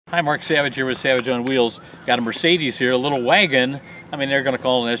Hi, Mark Savage here with Savage on Wheels. Got a Mercedes here, a little wagon. I mean, they're going to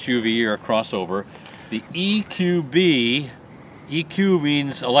call it an SUV or a crossover. The EQB, EQ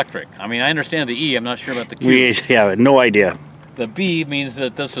means electric. I mean, I understand the E, I'm not sure about the Q. We have no idea. The B means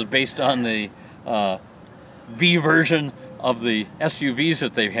that this is based on the B version of the SUVs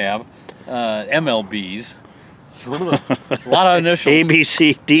that they have, MLBs. It's a lot of initials. A, B,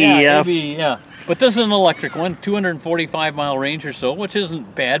 C, D, E, F. AB, yeah. But this is an electric one, 245 mile range or so, which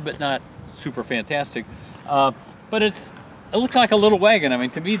isn't bad, but not super fantastic. But it looks like a little wagon. I mean,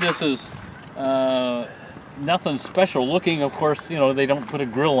 to me, this is nothing special looking. Of course, you know, they don't put a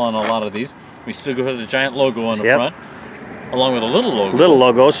grill on a lot of these. We still go to the giant logo on the front, along with a little logo. Little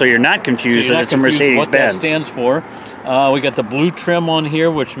logo, so you're not confused that it's a Mercedes-Benz. What that stands for. We got the blue trim on here,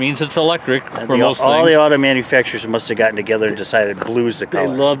 which means it's electric for most things. All the auto manufacturers must have gotten together and decided blue's the color.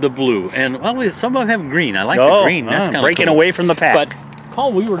 They love the blue, and well, some of them have green. I like the green. That's kind of breaking cool. away from the pack. But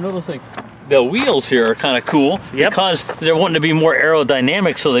Paul, we were noticing the wheels here are kind of cool because they're wanting to be more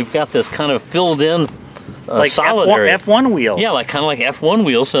aerodynamic, so they've got this kind of filled in like solid area. F1 wheels. Yeah, like kind of like F1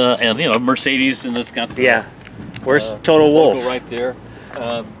 wheels, and you know, Mercedes, and it's got the, Where's Total Wolf? Logo right there.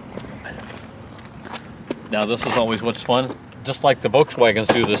 Now this is always what's fun. Just like the Volkswagens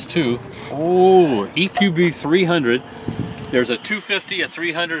do this too. Oh, EQB 300. There's a 250, a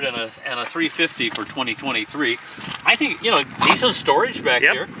 300, and a 350 for 2023. I think, you know, decent storage back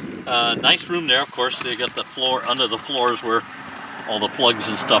here. Nice room there. Of course, they got the floor, under the floors where all the plugs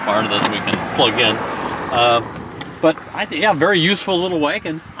and stuff are that we can plug in. But I think, yeah, very useful little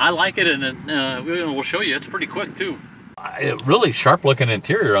wagon. I like it, and we'll show you. It's pretty quick too. Really sharp looking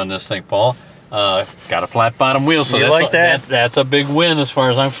interior on this thing, Paul. Got a flat bottom wheel, so that's a big win as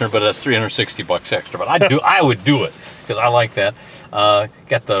far as I'm concerned. But that's 360 bucks extra. But I would do it because I like that.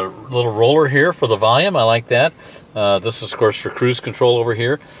 Got the little roller here for the volume. I like that. This is of course for cruise control over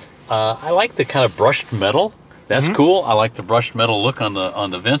here. I like the kind of brushed metal. That's cool. I like the brushed metal look on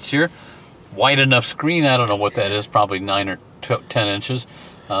the vents here. Wide enough screen. I don't know what that is. Probably 9 or 10 inches.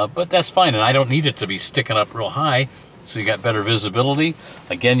 But that's fine, and I don't need it to be sticking up real high. So you got better visibility.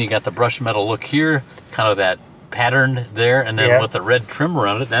 Again, you got the brushed metal look here, kind of that pattern there, and then with the red trim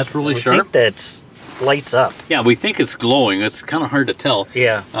around it, that's really sharp. I think that lights up. Yeah, we think it's glowing. It's kind of hard to tell.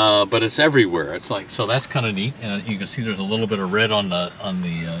 Yeah. But it's everywhere. It's like, so that's kind of neat. And you can see there's a little bit of red on the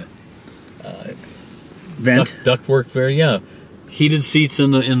vent ductwork there. Yeah. Heated seats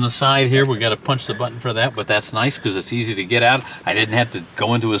in the side here. We got to punch the button for that, but that's nice because it's easy to get out. I didn't have to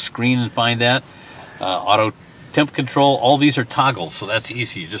go into a screen and find that. Auto temp control, all these are toggles, so that's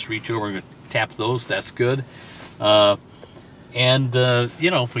easy. You just reach over and tap those, that's good. You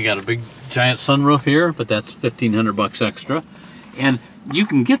know, we got a big giant sunroof here, but that's 1,500 bucks extra. And you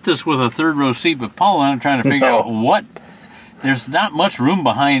can get this with a third row seat, but Paul and I'm trying to figure out what, there's not much room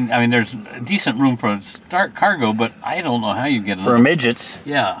behind. I mean, there's decent room for start cargo, but I don't know how you get it. For midgets.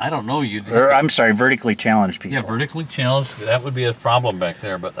 Yeah, I don't know. I'm sorry, vertically challenged people. Yeah, vertically challenged, that would be a problem back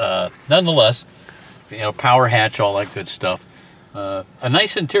there, but nonetheless, you know, power hatch, all that good stuff. A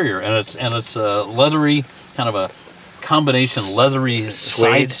nice interior, and it's a leathery, kind of a combination leathery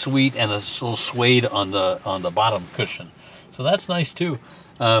side suite and a little suede on the bottom cushion. So that's nice too.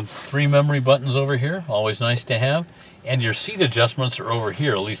 3 memory buttons over here, always nice to have. And your seat adjustments are over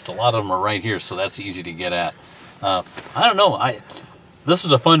here. At least a lot of them are right here, so that's easy to get at. I don't know. This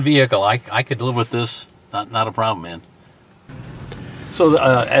is a fun vehicle. I could live with this. Not a problem, man. So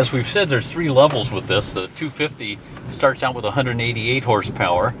as we've said, there's 3 levels with this. The 250 starts out with 188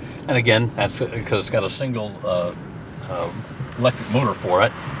 horsepower, and again, that's because it's got a single electric motor for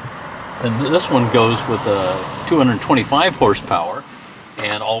it. And this one goes with 225 horsepower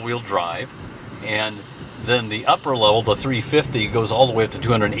and all-wheel drive. And then the upper level, the 350, goes all the way up to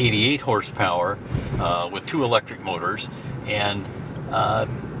 288 horsepower with 2 electric motors. And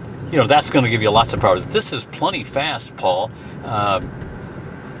you know, that's going to give you lots of power. This is plenty fast, Paul.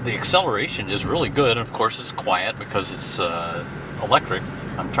 The acceleration is really good, and of course it's quiet because it's electric.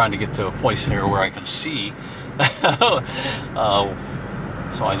 I'm trying to get to a place here where I can see, so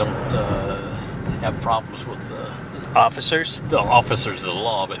I don't have problems with the officers of the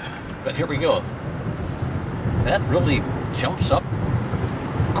law. But here we go. That really jumps up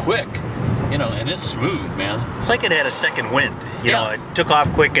quick. You know, and it's smooth, man. It's like it had a second wind. You know, it took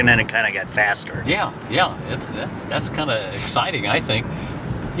off quick and then it kind of got faster. Yeah. That's kind of exciting, I think.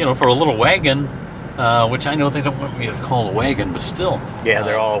 You know, for a little wagon, which I know they don't want me to call a wagon, but still. Yeah,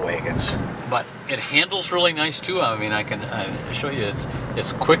 they're all wagons. But it handles really nice too. I mean, I can show you.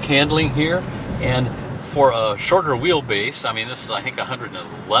 It's quick handling here, and for a shorter wheelbase, I mean, this is I think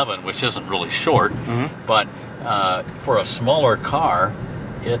 111, which isn't really short, but for a smaller car,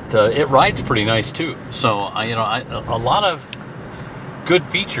 it rides pretty nice too. So a lot of good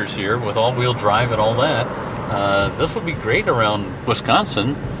features here with all-wheel drive and all that. This would be great around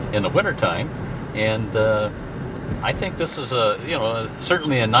Wisconsin in the wintertime, and I think this is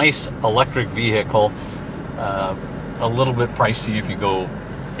certainly a nice electric vehicle. A little bit pricey if you go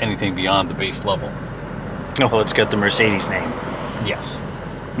anything beyond the base level. Oh, well, it's got the Mercedes name. Yes.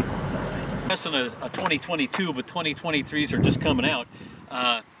 That's in a 2022, but 2023s are just coming out.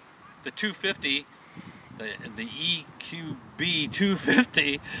 The 250, the EQB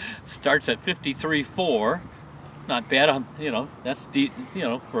 250 starts at 53.4. Not bad, that's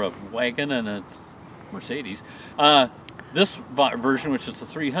for a wagon and a Mercedes. This version, which is the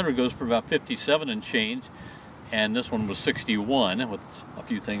 300, goes for about 57 and change, and this one was 61 with a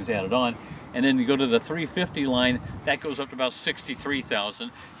few things added on. And then you go to the 350 line, that goes up to about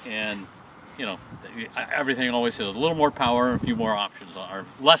 63,000, and everything always has a little more power, a few more options, or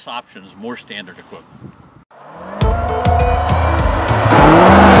less options, more standard equipment.